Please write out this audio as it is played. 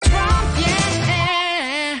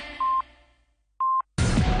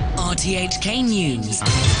RTHK News.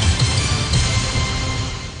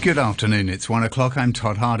 Good afternoon, it's 1 o'clock, I'm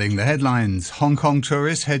Todd Harding. The headlines: Hong Kong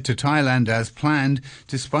tourists head to Thailand as planned,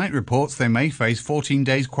 despite reports they may face 14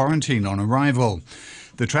 days quarantine on arrival.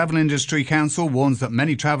 The Travel Industry Council warns that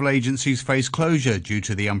many travel agencies face closure due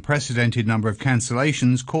to the unprecedented number of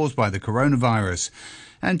cancellations caused by the coronavirus.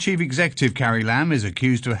 And Chief Executive Carrie Lam is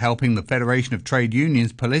accused of helping the Federation of Trade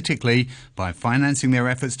Unions politically by financing their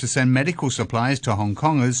efforts to send medical supplies to Hong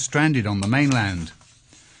Kongers stranded on the mainland.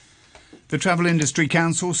 The Travel Industry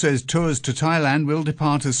Council says tours to Thailand will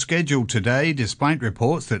depart as scheduled today, despite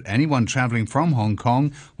reports that anyone travelling from Hong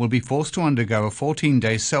Kong will be forced to undergo a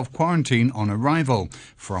 14-day self-quarantine on arrival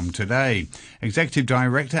from today. Executive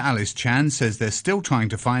Director Alice Chan says they're still trying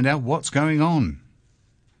to find out what's going on.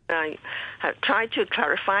 I have tried to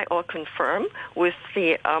clarify or confirm with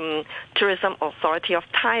the Tourism Authority of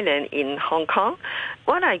Thailand in Hong Kong.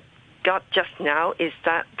 What I got just now is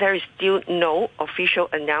that there is still no official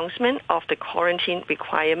announcement of the quarantine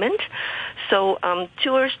requirement. So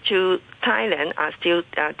tours to Thailand are still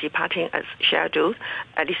departing as scheduled,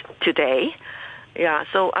 at least today. Yeah,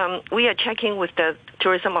 so we are checking with the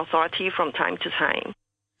Tourism Authority from time to time.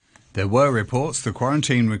 There were reports the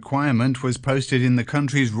quarantine requirement was posted in the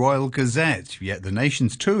country's Royal Gazette, yet the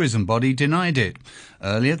nation's tourism body denied it.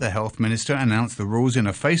 Earlier, the Health Minister announced the rules in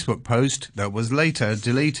a Facebook post that was later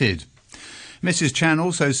deleted. Mrs. Chan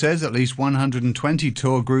also says at least 120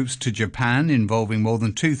 tour groups to Japan involving more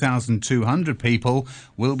than 2,200 people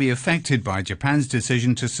will be affected by Japan's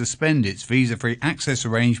decision to suspend its visa-free access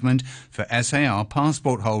arrangement for SAR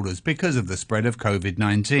passport holders because of the spread of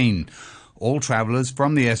COVID-19. All travellers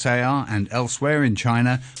from the SAR and elsewhere in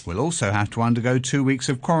China will also have to undergo 2 weeks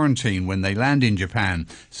of quarantine when they land in Japan,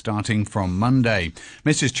 starting from Monday.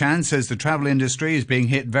 Mrs. Chan says the travel industry is being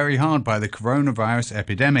hit very hard by the coronavirus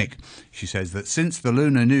epidemic. She says that since the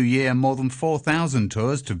Lunar New Year, more than 4,000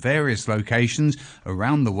 tours to various locations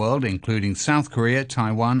around the world, including South Korea,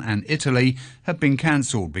 Taiwan and Italy, have been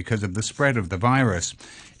cancelled because of the spread of the virus.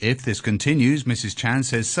 If this continues, Mrs. Chan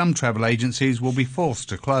says some travel agencies will be forced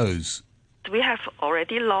to close. We have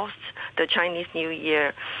already lost the Chinese New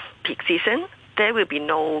Year peak season. There will be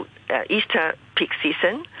no Easter peak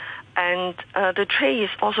season. And the trade is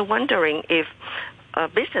also wondering if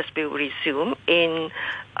business will resume during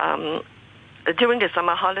the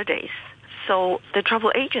summer holidays. So the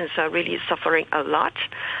travel agents are really suffering a lot.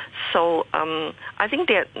 So I think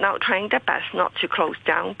they're now trying their best not to close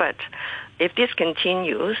down. But if this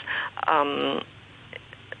continues,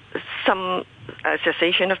 some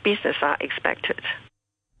cessation of business are expected.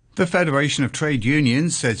 The Federation of Trade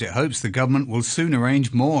Unions says it hopes the government will soon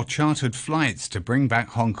arrange more chartered flights to bring back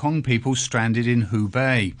Hong Kong people stranded in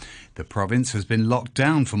Hubei. The province has been locked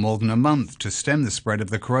down for more than a month to stem the spread of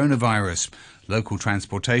the coronavirus. Local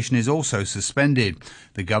transportation is also suspended.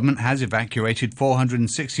 The government has evacuated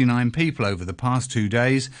 469 people over the past 2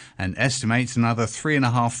 days and estimates another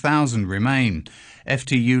 3,500 remain.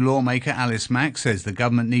 FTU lawmaker Alice Mak says the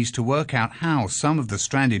government needs to work out how some of the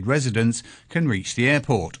stranded residents can reach the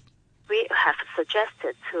airport. We have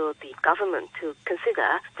suggested to the government to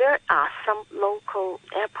consider there are some local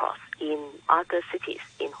airports in other cities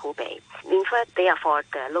in Hubei. In fact, they are for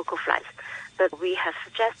the local flights. But we have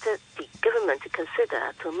suggested the government to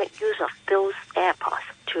consider to make use of those airports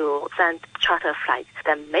to send charter flights.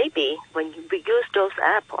 Then maybe when we use those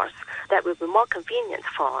airports, that will be more convenient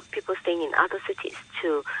for people staying in other cities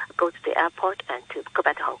to go to the airport and to go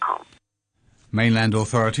back to Hong Kong. Mainland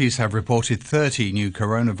authorities have reported 30 new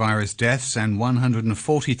coronavirus deaths and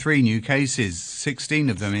 143 new cases, 16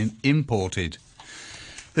 of them imported.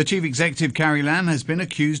 The Chief Executive, Carrie Lam, has been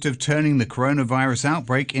accused of turning the coronavirus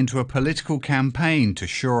outbreak into a political campaign to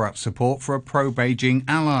shore up support for a pro-Beijing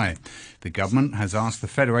ally. The government has asked the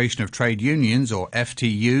Federation of Trade Unions, or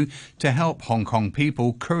FTU, to help Hong Kong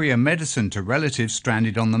people courier medicine to relatives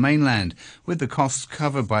stranded on the mainland, with the costs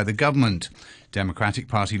covered by the government. Democratic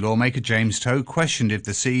Party lawmaker James To questioned if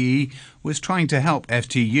the CE was trying to help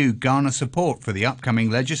FTU garner support for the upcoming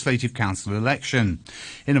Legislative Council election.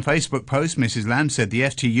 In a Facebook post, Mrs. Lam said the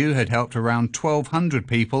FTU had helped around 1,200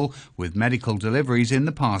 people with medical deliveries in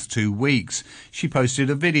the past 2 weeks. She posted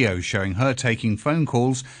a video showing her taking phone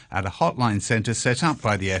calls at a hotline centre set up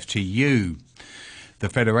by the FTU. The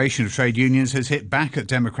Federation of Trade Unions has hit back at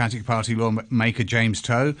Democratic Party lawmaker James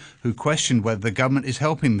To, who questioned whether the government is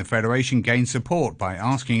helping the Federation gain support by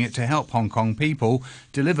asking it to help Hong Kong people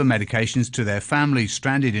deliver medications to their families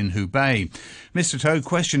stranded in Hubei. Mr. To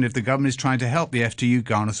questioned if the government is trying to help the FTU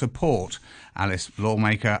garner support.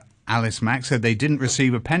 Lawmaker Alice Mak said they didn't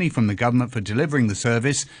receive a penny from the government for delivering the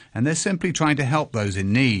service and they're simply trying to help those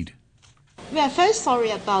in need. We are very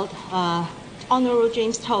sorry about Honourable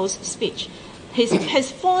James To's speech.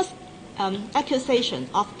 His false accusation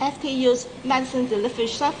of FTU's medicine delivery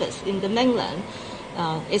service in the mainland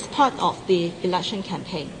is part of the election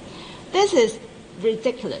campaign. This is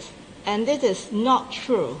ridiculous, and this is not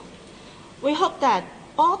true. We hope that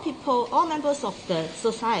all members of the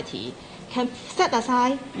society can set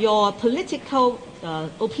aside your political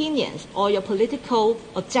opinions or your political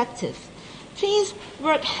objectives. Please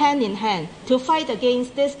work hand in hand to fight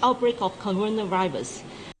against this outbreak of coronavirus.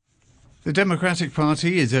 The Democratic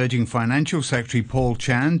Party is urging Financial Secretary Paul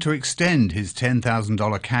Chan to extend his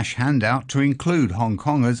 $10,000 cash handout to include Hong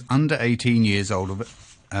Kongers under 18 years old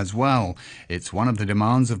as well. It's one of the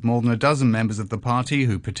demands of more than a dozen members of the party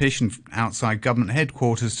who petitioned outside government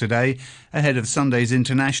headquarters today ahead of Sunday's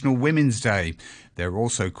International Women's Day. They're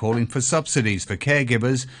also calling for subsidies for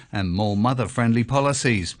caregivers and more mother-friendly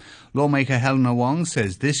policies. Lawmaker Helena Wong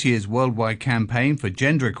says this year's worldwide campaign for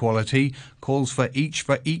gender equality calls for each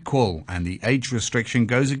for equal, and the age restriction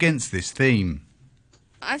goes against this theme.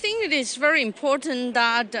 I think it is very important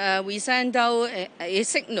that we send out a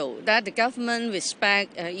signal that the government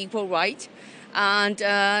respects equal rights. And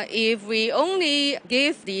if we only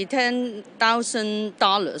give the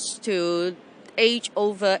 $10,000 to age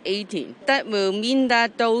over 18, that will mean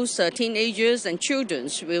that those teenagers and children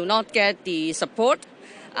will not get the support.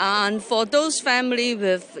 And for those families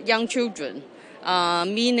with young children,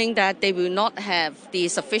 meaning that they will not have the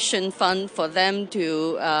sufficient fund for them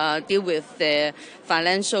to deal with their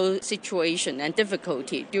financial situation and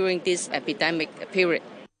difficulty during this epidemic period.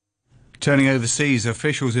 Turning overseas,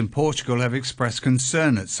 officials in Portugal have expressed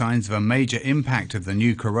concern at signs of a major impact of the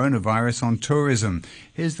new coronavirus on tourism.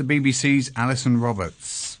 Here's the BBC's Alison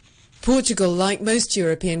Roberts. Portugal, like most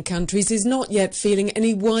European countries, is not yet feeling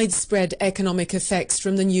any widespread economic effects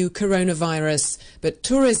from the new coronavirus. But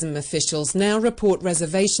tourism officials now report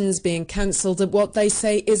reservations being cancelled at what they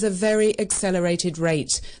say is a very accelerated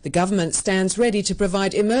rate. The government stands ready to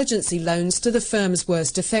provide emergency loans to the firms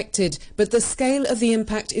worst affected, but the scale of the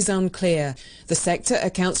impact is unclear. The sector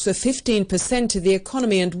accounts for 15% of the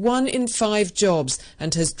economy and 1 in 5 jobs,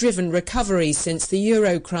 and has driven recovery since the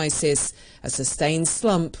euro crisis. A sustained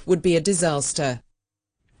slump would be a disaster.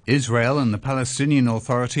 Israel and the Palestinian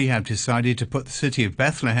Authority have decided to put the city of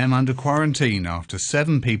Bethlehem under quarantine after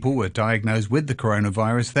 7 people were diagnosed with the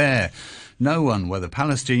coronavirus there. No one, whether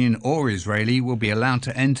Palestinian or Israeli, will be allowed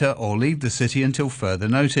to enter or leave the city until further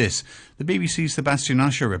notice. The BBC's Sebastian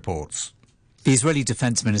Usher reports. The Israeli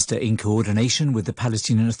Defense Minister, in coordination with the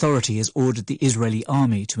Palestinian Authority, has ordered the Israeli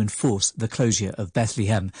army to enforce the closure of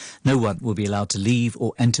Bethlehem. No one will be allowed to leave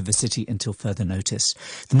or enter the city until further notice.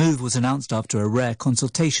 The move was announced after a rare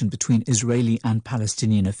consultation between Israeli and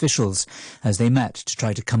Palestinian officials as they met to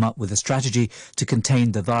try to come up with a strategy to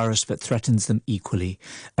contain the virus that threatens them equally.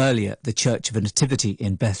 Earlier, the Church of the Nativity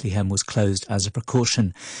in Bethlehem was closed as a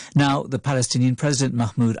precaution. Now, the Palestinian President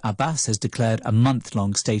Mahmoud Abbas has declared a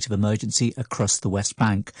month-long state of emergency across the West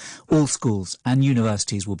Bank. All schools and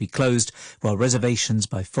universities will be closed, while reservations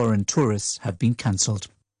by foreign tourists have been cancelled.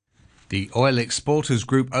 The oil exporters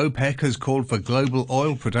group OPEC has called for global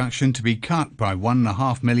oil production to be cut by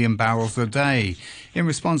 1.5 million barrels a day in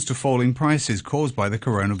response to falling prices caused by the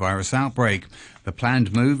coronavirus outbreak. The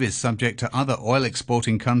planned move is subject to other oil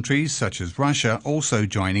exporting countries, such as Russia, also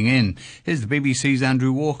joining in. Here's the BBC's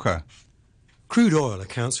Andrew Walker. Crude oil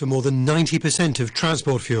accounts for more than 90% of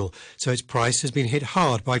transport fuel, so its price has been hit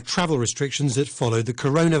hard by travel restrictions that followed the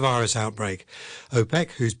coronavirus outbreak.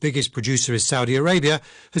 OPEC, whose biggest producer is Saudi Arabia,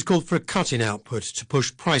 has called for a cut in output to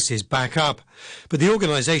push prices back up. But the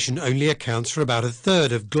organisation only accounts for about a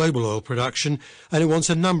third of global oil production, and it wants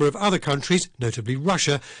a number of other countries, notably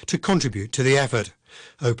Russia, to contribute to the effort.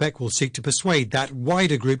 OPEC will seek to persuade that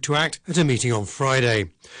wider group to act at a meeting on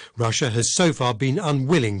Friday. Russia has so far been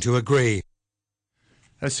unwilling to agree.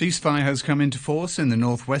 A ceasefire has come into force in the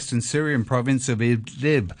northwestern Syrian province of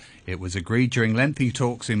Idlib. It was agreed during lengthy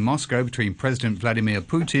talks in Moscow between President Vladimir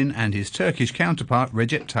Putin and his Turkish counterpart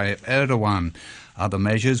Recep Tayyip Erdogan. Other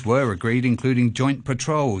measures were agreed, including joint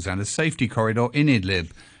patrols and a safety corridor in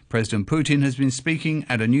Idlib. President Putin has been speaking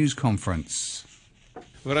at a news conference.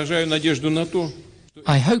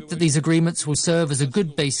 I hope that these agreements will serve as a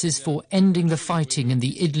good basis for ending the fighting in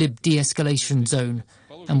the Idlib de-escalation zone,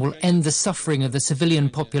 and will end the suffering of the civilian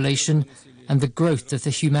population and the growth of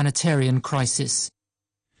the humanitarian crisis.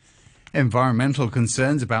 Environmental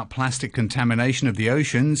concerns about plastic contamination of the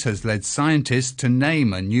oceans has led scientists to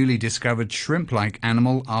name a newly discovered shrimp-like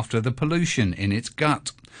animal after the pollution in its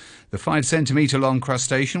gut. The 5-centimetre-long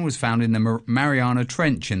crustacean was found in the Mariana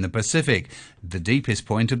Trench in the Pacific, the deepest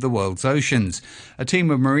point of the world's oceans. A team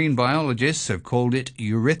of marine biologists have called it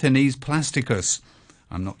Erythrines plasticus.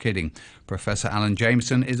 I'm not kidding. Professor Alan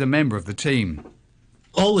Jameson is a member of the team.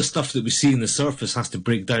 All the stuff that we see in the surface has to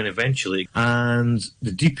break down eventually, and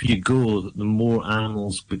the deeper you go, the more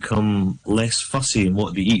animals become less fussy in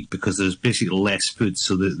what they eat because there's basically less food,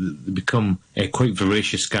 so they become quite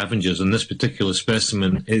voracious scavengers. And this particular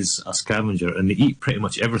specimen is a scavenger, and they eat pretty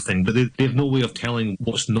much everything, but they have no way of telling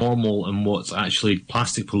what's normal and what's actually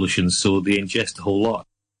plastic pollution, so they ingest a whole lot.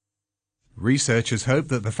 Researchers hope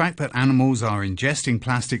that the fact that animals are ingesting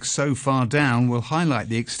plastic so far down will highlight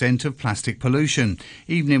the extent of plastic pollution,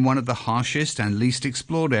 even in one of the harshest and least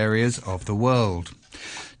explored areas of the world.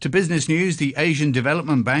 To business news, the Asian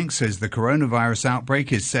Development Bank says the coronavirus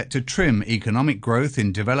outbreak is set to trim economic growth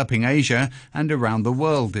in developing Asia and around the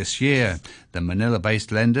world this year. The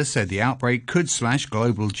Manila-based lender said the outbreak could slash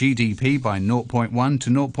global GDP by 0.1 to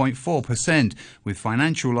 0.4%, with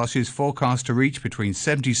financial losses forecast to reach between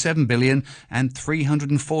 $77 billion and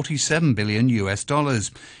 $347 billion US.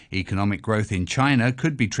 Economic growth in China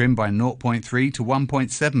could be trimmed by 0.3 to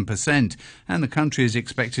 1.7%, and the country is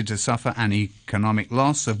expected to suffer an economic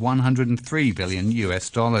loss of $103 billion US.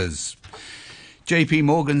 JP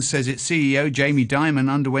Morgan says its CEO Jamie Dimon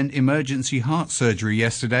underwent emergency heart surgery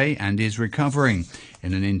yesterday and is recovering.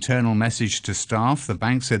 In an internal message to staff, the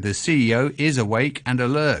bank said the CEO is awake and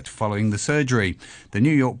alert following the surgery. The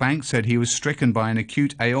New York bank said he was stricken by an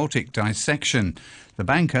acute aortic dissection. The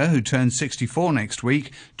banker, who turns 64 next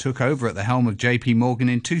week, took over at the helm of JP Morgan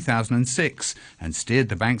in 2006 and steered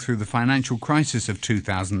the bank through the financial crisis of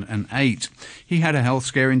 2008. He had a health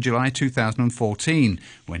scare in July 2014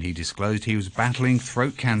 when he disclosed he was battling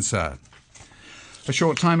throat cancer. A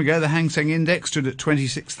short time ago, the Hang Seng Index stood at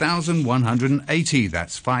 26,180.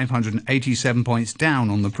 That's 587 points down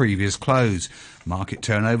on the previous close. Market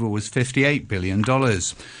turnover was $58 billion.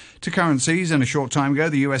 To currencies, and a short time ago,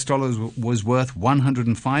 the US dollar was worth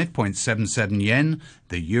 105.77 yen,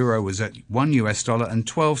 the euro was at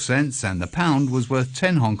 $1 and the pound was worth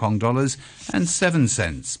 10 Hong Kong dollars and 7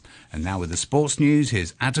 cents. And now with the sports news,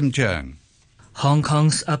 here's Adam Cheung. Hong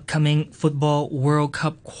Kong's upcoming Football World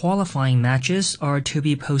Cup qualifying matches are to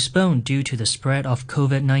be postponed due to the spread of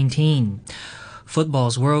COVID-19.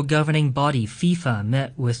 Football's world governing body, FIFA,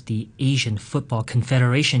 met with the Asian Football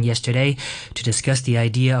Confederation yesterday to discuss the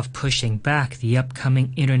idea of pushing back the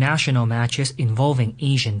upcoming international matches involving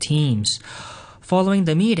Asian teams. Following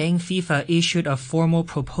the meeting, FIFA issued a formal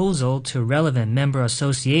proposal to relevant member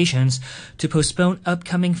associations to postpone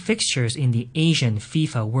upcoming fixtures in the Asian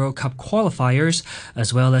FIFA World Cup qualifiers,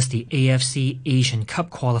 as well as the AFC Asian Cup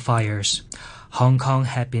qualifiers. Hong Kong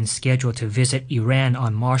had been scheduled to visit Iran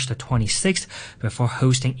on March the 26th before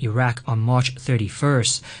hosting Iraq on March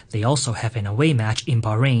 31st. They also have an away match in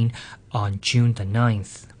Bahrain on June the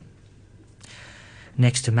 9th.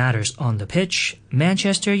 Next to matters on the pitch,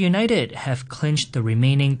 Manchester United have clinched the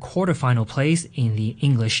remaining quarter-final place in the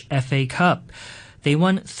English FA Cup. They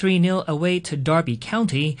won 3-0 away to Derby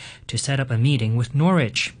County to set up a meeting with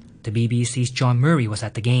Norwich. The BBC's John Murray was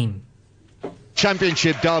at the game.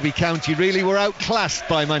 Championship Derby County really were outclassed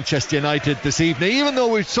by Manchester United this evening, even though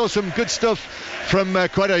we saw some good stuff from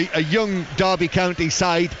quite a young Derby County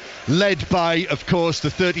side, led by, of course, the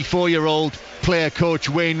 34-year-old player-coach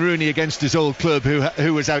Wayne Rooney against his old club,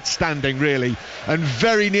 who was outstanding, really, and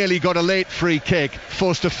very nearly got a late free kick,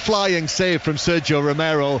 forced a flying save from Sergio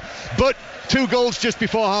Romero, but 2 goals just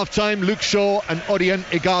before half-time, Luke Shaw and Odion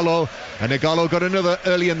Ighalo, and Ighalo got another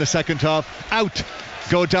early in the second half. Out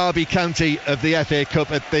go Derby County of the FA Cup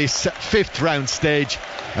at this 5th round stage,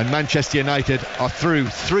 and Manchester United are through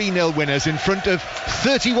 3-0 winners in front of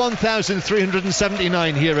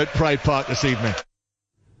 31,379 here at Pride Park this evening.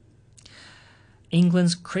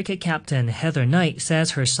 England's cricket captain Heather Knight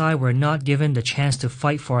says her side were not given the chance to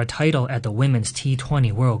fight for a title at the Women's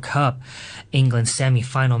T20 World Cup. England's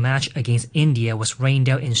semi-final match against India was rained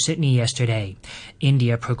out in Sydney yesterday.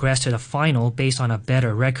 India progressed to the final based on a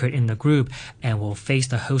better record in the group and will face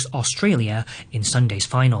the host Australia in Sunday's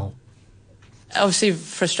final. Obviously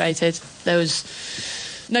frustrated. There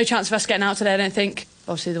was no chance of us getting out today, I don't think.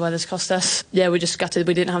 Obviously the weather's cost us. Yeah, we're just gutted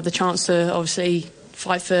we didn't have the chance to obviously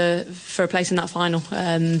fight for a place in that final.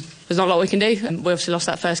 There's not a lot we can do. We obviously lost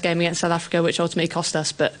that first game against South Africa, which ultimately cost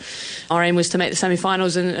us, but our aim was to make the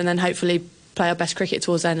semi-finals and then hopefully play our best cricket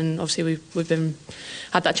towards then, and obviously we've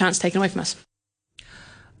had that chance taken away from us.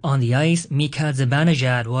 On the ice, Mika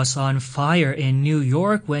Zibanejad was on fire in New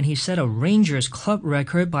York when he set a Rangers club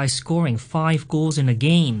record by scoring 5 goals in a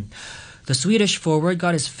game. The The Swedish forward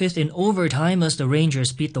got his 5th in overtime as the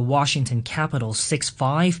Rangers beat the Washington Capitals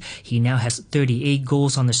 6-5. He now has 38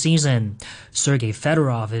 goals on the season. Sergei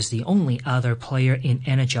Fedorov is the only other player in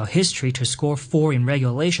NHL history to score 4 in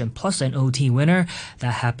regulation plus an OT winner.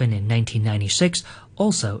 That happened in 1996,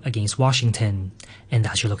 also against Washington. And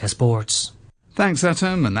that's your look at sports. Thanks,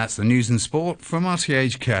 Atom, and that's the news and sport from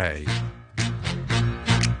RTHK.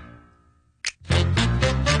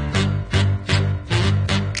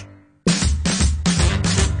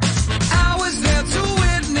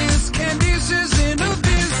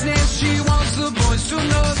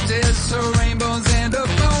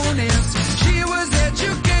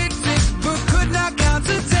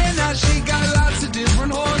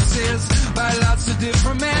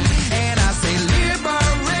 Different men, and I say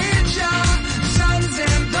liberate your sons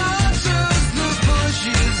and daughters. The bush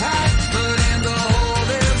is high, but in the hole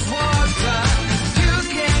there's water. You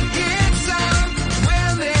can get some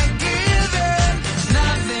when they're given.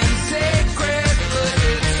 Nothing sacred, but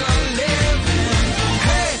it's a living.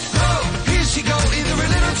 Hey, ho, here she go, either a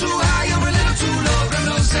little too high or a little too low. Got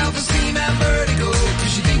no self-esteem and vertigo,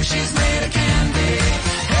 'cause she thinks she's made of candy.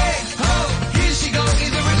 Hey, ho, here she go,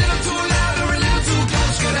 either a little too loud or a little too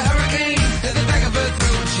close. Got a hurricane at the back of her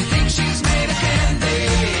throat. She thinks she's made of candy.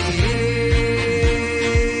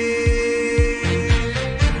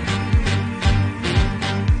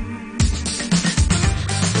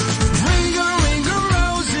 Ring a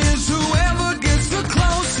roses, whoever gets the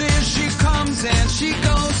closest. She comes and she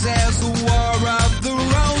goes as the war of the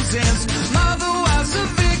roses. Mother was a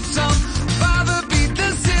victim, father beat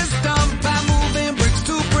the system by moving bricks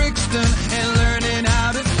to Brixton and learning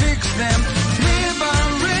how to fix them.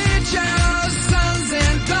 Liberate your sons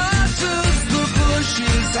and daughters. The bush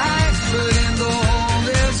is high, but in the hole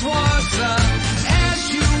there's water. As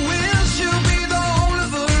you wish, you'll be the whole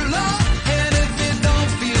of the law. And if it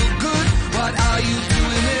don't feel good, what are you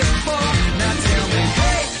doing it for? Now tell me,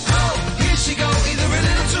 hey, ho, here she go, either a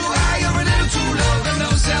little too high or a little too low. Got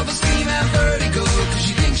no self-esteem and vertigo, 'cause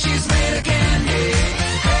she thinks she's made of candy.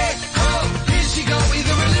 Hey, ho, here she go,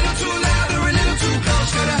 either a little too loud or a little too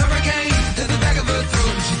close. Got a hurricane at the back of her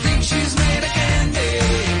throat. She thinks she's made of candy.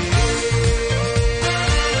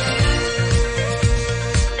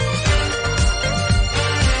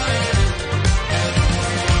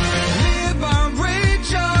 Liberate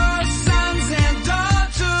your sons and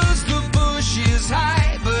daughters. The bush is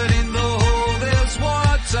high, but in the hole there's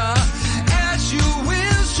water. As you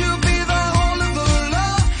wish, you'll be the whole of the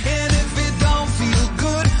law. And if it don't feel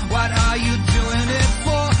good, what are you doing it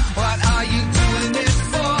for? What are you doing it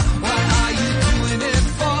for? What are you doing it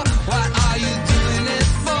for? What are you doing it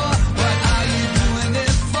for? What are you doing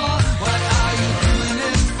it for? What are you doing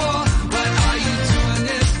it for? What are you doing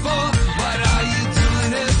it for? What are you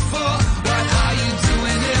doing it for? What are you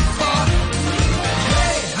doing it for?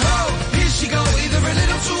 Hey, ho, here she go, either a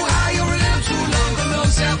little too high or a little too low. Got no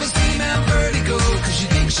self-esteem and vertigo, 'cause she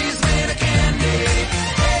thinks she's made of candy.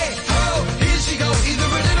 Hey, ho, here she go, either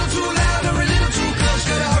a little too loud or a little too close.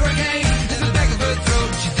 Got a hurricane in the back of her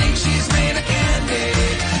throat. She thinks she's made of candy.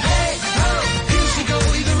 Hey, ho, here she go,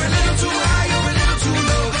 either a little too high or a little too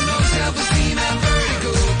low. Got no self-esteem and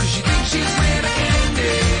vertigo, 'cause she thinks she's made of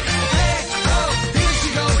candy. Hey, ho, here she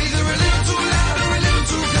go, either a little too loud or a little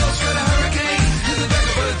too close. Got a hurricane in the back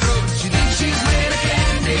of her throat. She thinks she's made of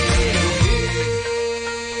candy.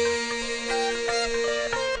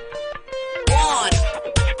 One,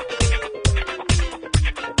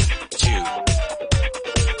 two,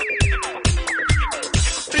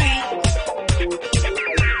 three.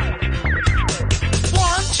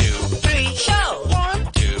 1, 2, 3, show. 1,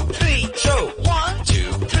 2, 3, show. 1,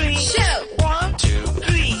 2, 3, show. 1, 2,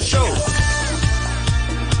 3, show.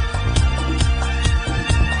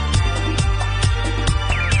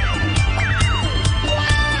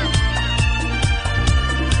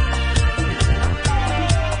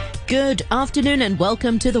 Good afternoon and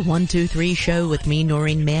welcome to the 123 show with me,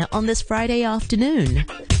 Noreen Mayer, on this Friday afternoon.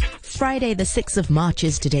 Friday the 6th of March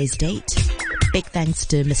is today's date. Big thanks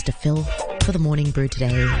to Mr. Phil for the morning brew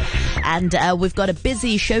today. And we've got a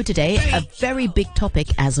busy show today, a very big topic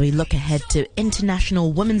as we look ahead to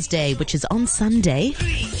International Women's Day, which is on Sunday.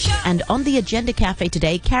 And on the Agenda Cafe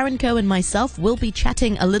today, Karen Coe and myself will be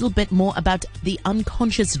chatting a little bit more about the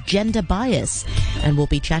unconscious gender bias. And we'll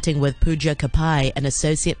be chatting with Pooja Kapai, an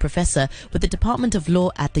associate professor with the Department of Law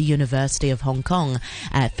at the University of Hong Kong.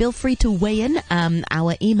 Feel free to weigh in.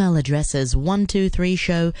 Our email address is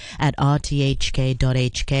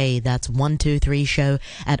 123show@rthk.hk. That's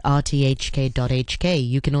 123show@rthk.hk.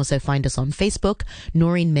 You can also find us on Facebook,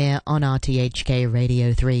 Noreen Mayer on RTHK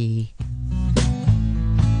Radio 3.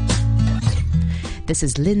 This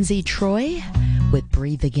is Lindsay Troy with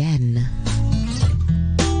Breathe Again.